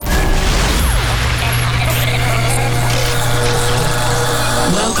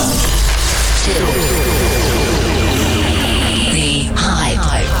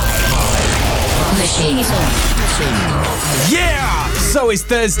it's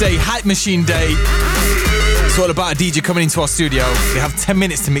Thursday, Hype Machine Day. It's all about a DJ coming into our studio. They have 10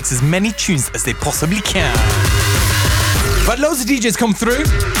 minutes to mix as many tunes as they possibly can. But loads of DJs come through,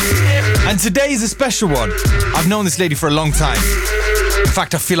 and today is a special one. I've known this lady for a long time. In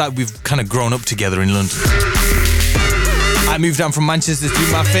fact, I feel like we've kind of grown up together in London. I moved down from Manchester to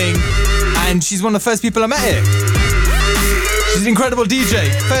do my thing, and she's one of the first people I met here. She's an incredible DJ.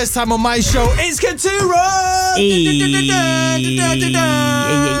 First time on my show, it's Katura! Hey.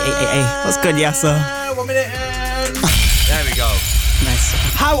 What's good, Yasser? 1 minute. There we go. Nice.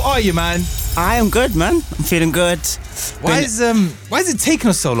 How are you, man? I am good, man. I'm feeling good. Why is it taking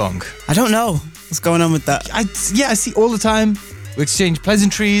us so long? I don't know. What's going on with that? I see all the time. We exchange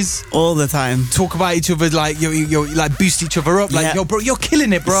pleasantries. All the time. Talk about each other, like you like boost each other up. Like, Yeah. yo, bro, you're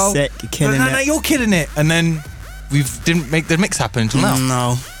killing it, bro. Sick, you're killing no, it. you're killing it. And then we didn't make the mix happen until now.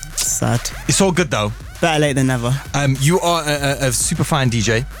 No. Sad. It's all good though. Better late than never. You are a super fine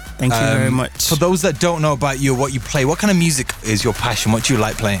DJ. Thank you very much. For those that don't know about you, what you play, what kind of music is your passion? What do you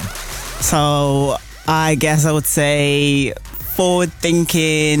like playing? So, I guess I would say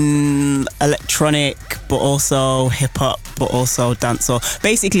forward-thinking, electronic, but also hip-hop, but also dancehall.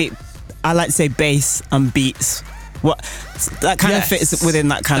 Basically, I like to say bass and beats. That kind of fits within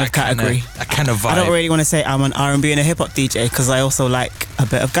that kind of category. That kind of vibe. I don't really want to say I'm an R&B and a hip-hop DJ because I also like a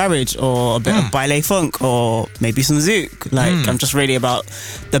bit of garage or a bit of ballet funk or maybe some zouk. Like, I'm just really about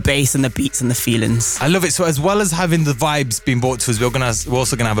the bass and the beats and the feelings. I love it. So as well as having the vibes being brought to us, we're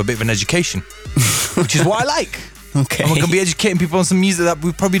also going to have a bit of an education, which is what I like. Okay. And we're going to be educating people on some music that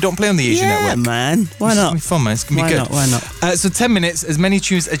we probably don't play on the Asian Network. Yeah, man. Why It's not? going to be fun, man. It's going to be good. Why not? So 10 minutes, as many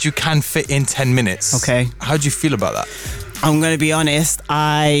tunes as you can fit in 10 minutes. Okay. How do you feel about that? I'm going to be honest.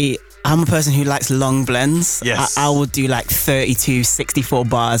 I'm a person who likes long blends. Yes. I would do like 32, 64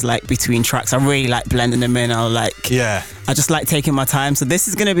 bars like between tracks. I really like blending them in. I just like taking my time. So this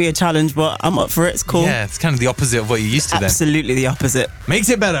is going to be a challenge, but I'm up for it. It's cool. Yeah, it's kind of the opposite of what you're used to then. Absolutely the opposite. Makes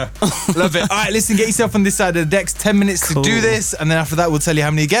it better. Love it. All right, listen, get yourself on this side of the decks. 10 minutes Cool. to do this, and then after that, we'll tell you how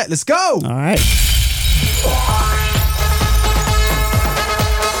many you get. Let's go. All right.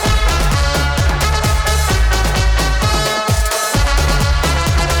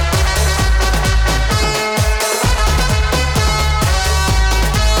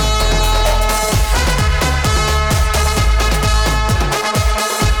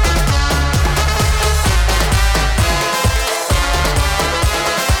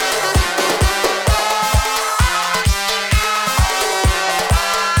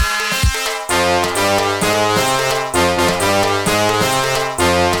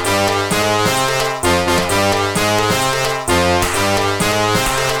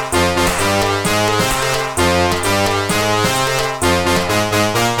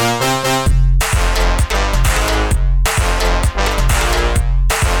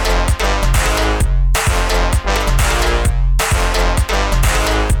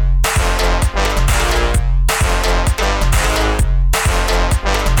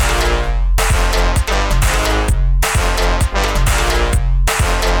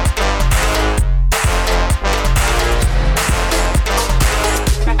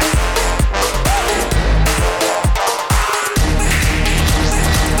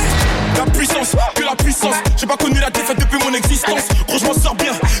 J'ai pas connu la défaite depuis mon existence. Gros, je m'en sors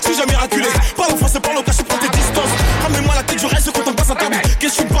bien, j'ai jamais raculé. Parle en français, parle au cachet, prends tes distances. Ramène-moi la tête, je reste quand on passe à table.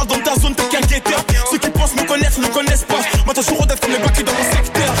 Qu'est-ce que tu parles dans ta zone, t'es qu'un guetteur. Ceux qui pensent me connaissent, ne connaissent pas. Moi, t'as toujours d'être comme les bacs dans mon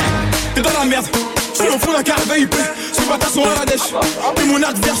secteur. T'es dans la merde, je suis au fond d'un carré IP. Ce bâtard sont à la dèche. T'es mon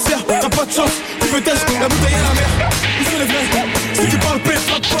adversaire, t'as pas de chance. Tu peux tèche, la bouteille à la mer. Ils sont les vrais, ceux qui parlent paix,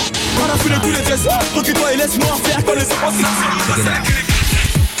 frappe fort. On a fait tous les tests. Recule-toi et laisse-moi faire quand les enfants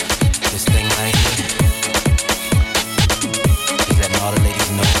This thing right here is letting all the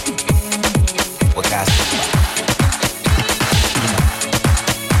ladies know what guys do.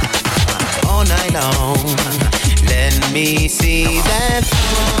 All night long, let me see that song.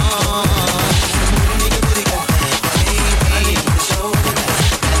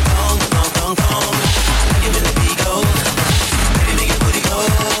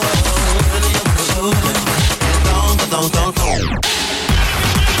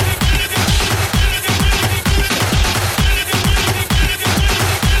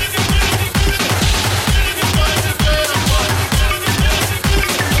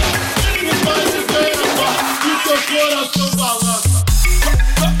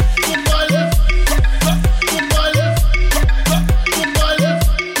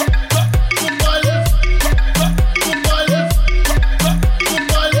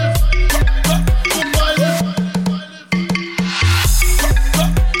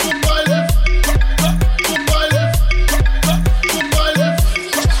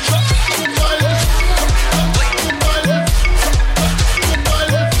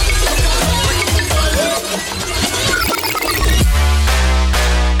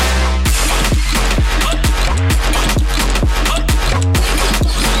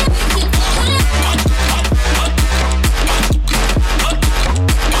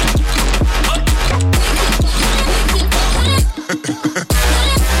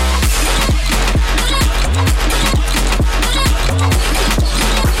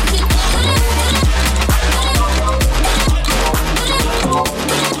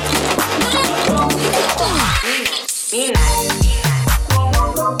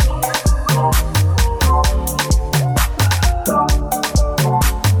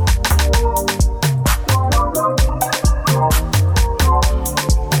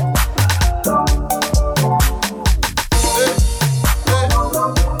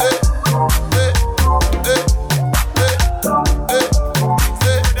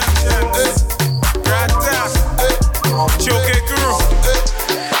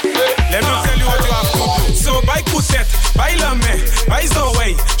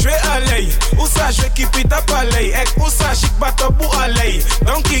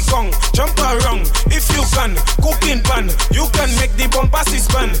 Donkey Kong, jump around. If you can, cooking pan, you can make the bumper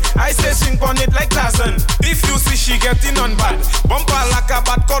spin. I say swing on it like Tarzan. If you see she getting on bad, bumper like a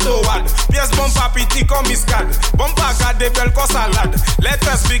bad codowad. Yes, bumper pity come miscad. Bumper got the bell cause salad. Let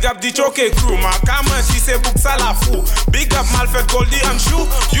us big up the choke crew. Ma come she say book salafu. Big up Malfred Goldie and Shoe.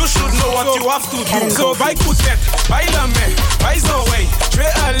 You should know what you have to do. So by Kutet, by Lame, by Zoé,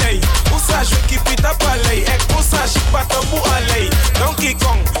 Trey Alley. Ousa je keep it up alley. Ek ousa shik patabu alley. Donkey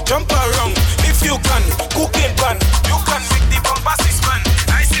Kong, jump around. If you can, cooking pan, you can make the bumper spin.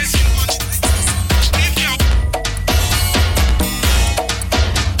 I say she wants if you.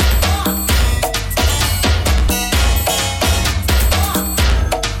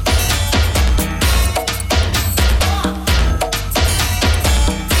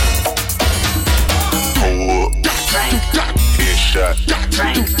 Headshot.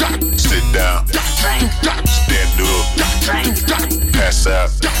 Sit down. Stand up. Pass out.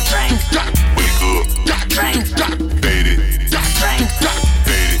 Wake up. Fade it.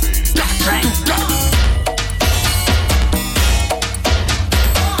 Fade it.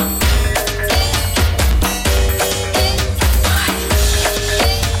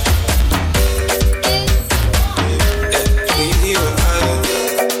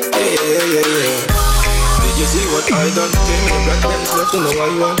 I done came in a black Benz, left in the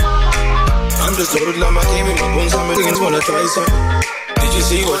white one. I'm just loaded like my game in my bones, I'm thinking wanna try some. Did you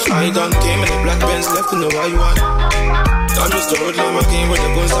see what I done? Came in a black Benz, left in the white one. I'm just loaded like my game with the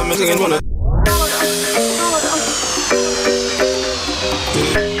bones, I'm thinking wanna.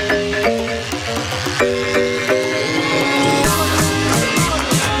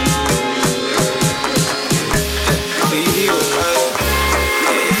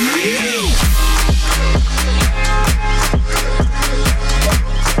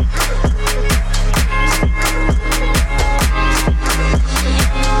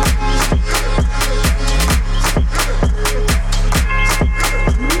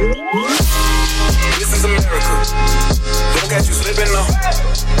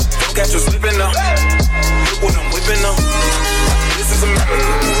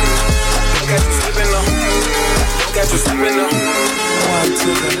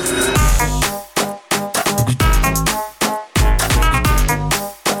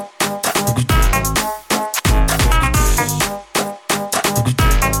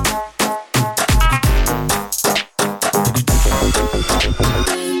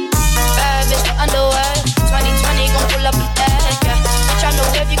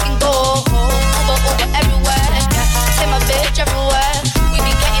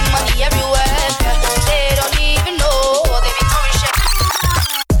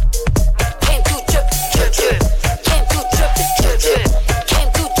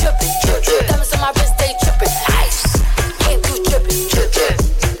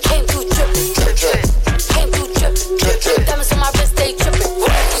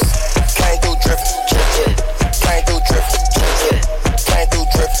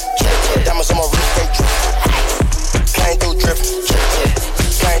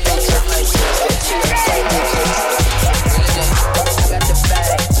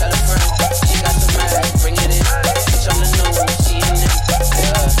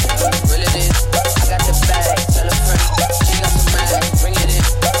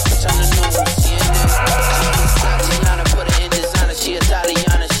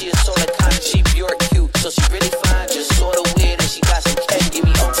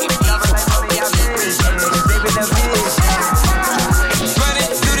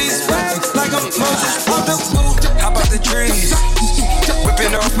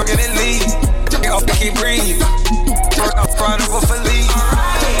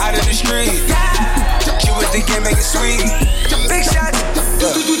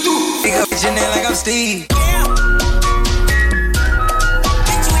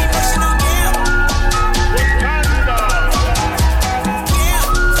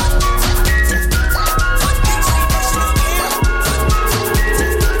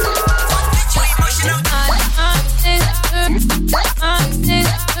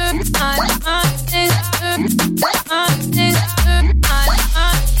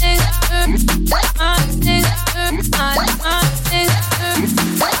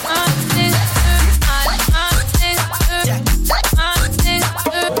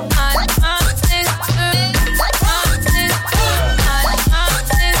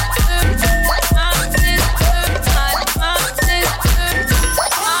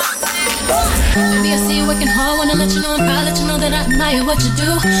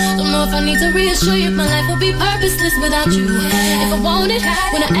 Reassure you, my life will be purposeless without you. If I want it,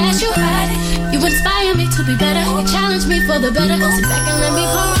 when I ask you, hide it. You inspire me to be better. You challenge me for the better. Sit back and let me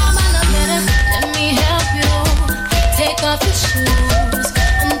pour out my love letter. Let me help you. Take off your shoes.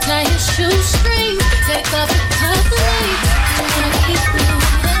 Untie your shoestring. Take off your covering. I wanna keep you.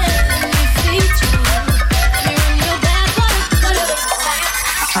 Let me feed you. Let me run your bath water.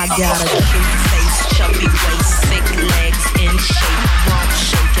 I got a cute face, chubby waist, thick legs in shape, rump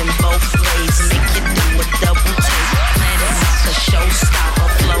shaking both ways, make you do a double take. Planet rocker, showstopper,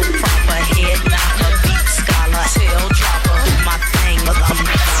 flow proper, head knocker, beat scholar, tail dropper, do my thing. I'm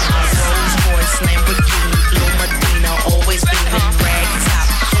Rolls Royce, Lamborghini, Blue Medina, always beaming, rag top,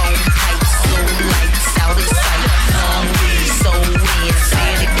 chrome pipes, slow lights, out of sight, long weed, so in, say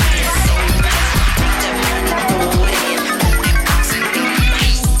it again, so beat that money, throw it in.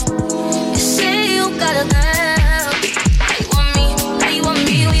 Got a girl. How you want me? How you want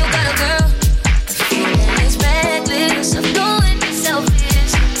me when you got a girl? Feeling is reckless. I'm going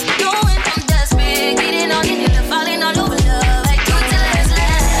selfish. Knowing I'm desperate. Getting on it and falling all over love. I do it till it's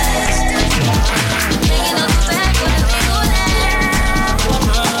last. Making up the back when I make all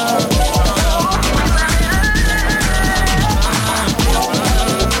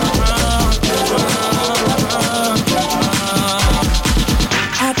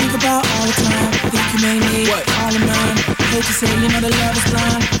I think about all the time. Think you may need all of mine. Hate to say, you know the love is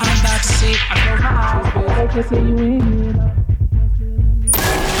blind. I'm about to see. I close my eyes, but hate to say you in here.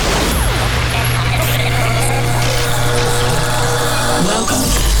 Welcome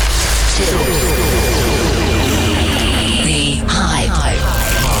to the Hype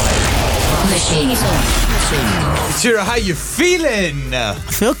Machine. Tira, how you feeling? I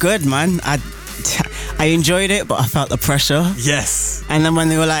feel good, man. I enjoyed it, but I felt the pressure. Yes. And then when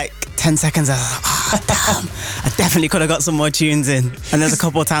they were like 10 seconds, I was like, oh, damn. I definitely could have got some more tunes in. And there's a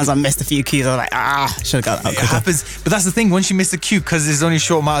couple of times I missed a few cues. I was like, should have got that out It quicker. happens. But that's the thing. Once you miss a cue, because there's only a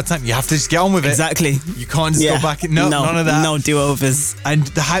short amount of time, you have to just get on with it. Exactly. You can't just go back. No, none of that. No do-overs. And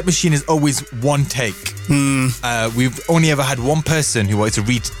the Hype Machine is always one take. We've only ever had one person who wanted to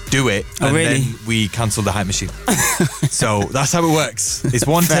redo it, and really? then we cancelled the Hype Machine. So that's how it works. It's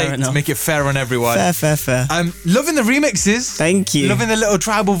one Fair take enough. to make it fair on everyone. Fair. Loving the remixes. Thank you. Loving the little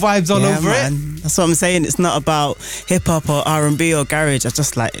tribal vibes all over it. That's what I'm saying. It's not about hip-hop or R&B or garage. I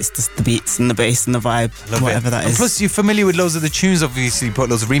just like, it's just the beats and the bass and the vibe, Love whatever it. that And is. plus, you're familiar with loads of the tunes, obviously. You put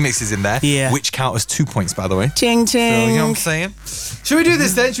loads of remixes in there, Yeah. which count as 2 points, by the way. Ching, So, ching. you know what I'm saying? Should we do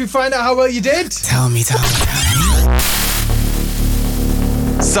this then? Should we find out how well you did? Tell me.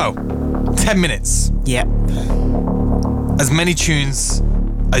 So, 10 minutes. Yep. As many tunes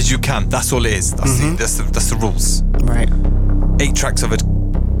as you can. That's all it is. That's the rules. Right. 8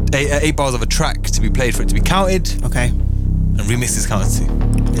 bars of a track to be played for it to be counted, Okay. and remixes counted too.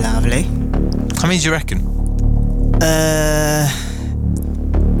 Lovely. How many do you reckon?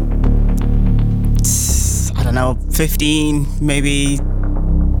 I don't know, 15, maybe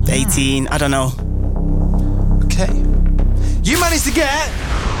 18, I don't know. Okay. You managed to get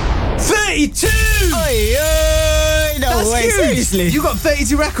 32! No That's way, huge. seriously. You got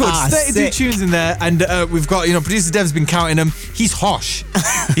 32 records, 32 sick. tunes in there, and we've got, producer Dev's been counting them. He's Hosh.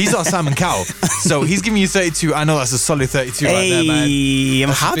 He's our Simon Cowell. So he's giving you 32. I know that's a solid 32 right there, man. Hey, I'm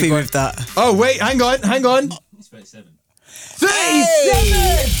That's a happy big one. with that. Oh, wait, hang on. It's 37.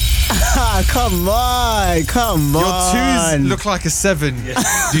 37! Come on. Your twos look like a 7,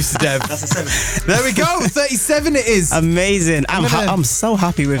 producer Dev. That's a 7. There we go, 37 it is. Amazing. gonna- I'm so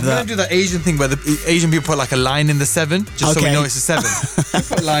happy with I'm going that. to do that Asian thing where the Asian people put like a line in the 7, just so we Okay. know it's a 7.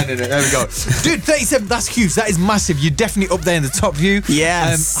 Put a line in it. There we go. Dude, 37, that's huge. That is massive. You're definitely up there in the top view.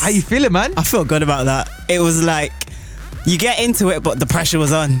 Yes. How you feeling, man? I feel good about that. It was like, you get into it, but the pressure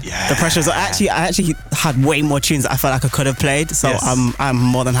was on. Yeah. The pressure was on. I actually had way more tunes that I felt like I could have played, so Yes. I'm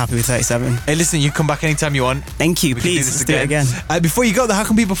more than happy with 37. Hey, listen, you come back anytime you want. Thank you. We can do Please, this let's do it again. Before you go, how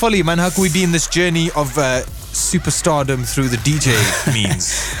can people follow you, man? How can we be in this journey of superstardom through the DJ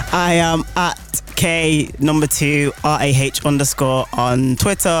means? I am at K2RAH_ on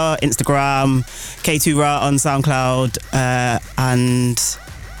Twitter, Instagram, K2Ra on SoundCloud, and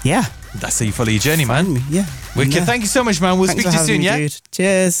yeah. That's how you follow your journey, man. Yeah. Wicked. Yeah. Thank you so much, man. We'll Thanks speak for to you soon, having me, yeah? dude.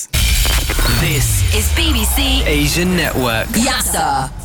 Cheers. This is BBC Asian Network. Yassa.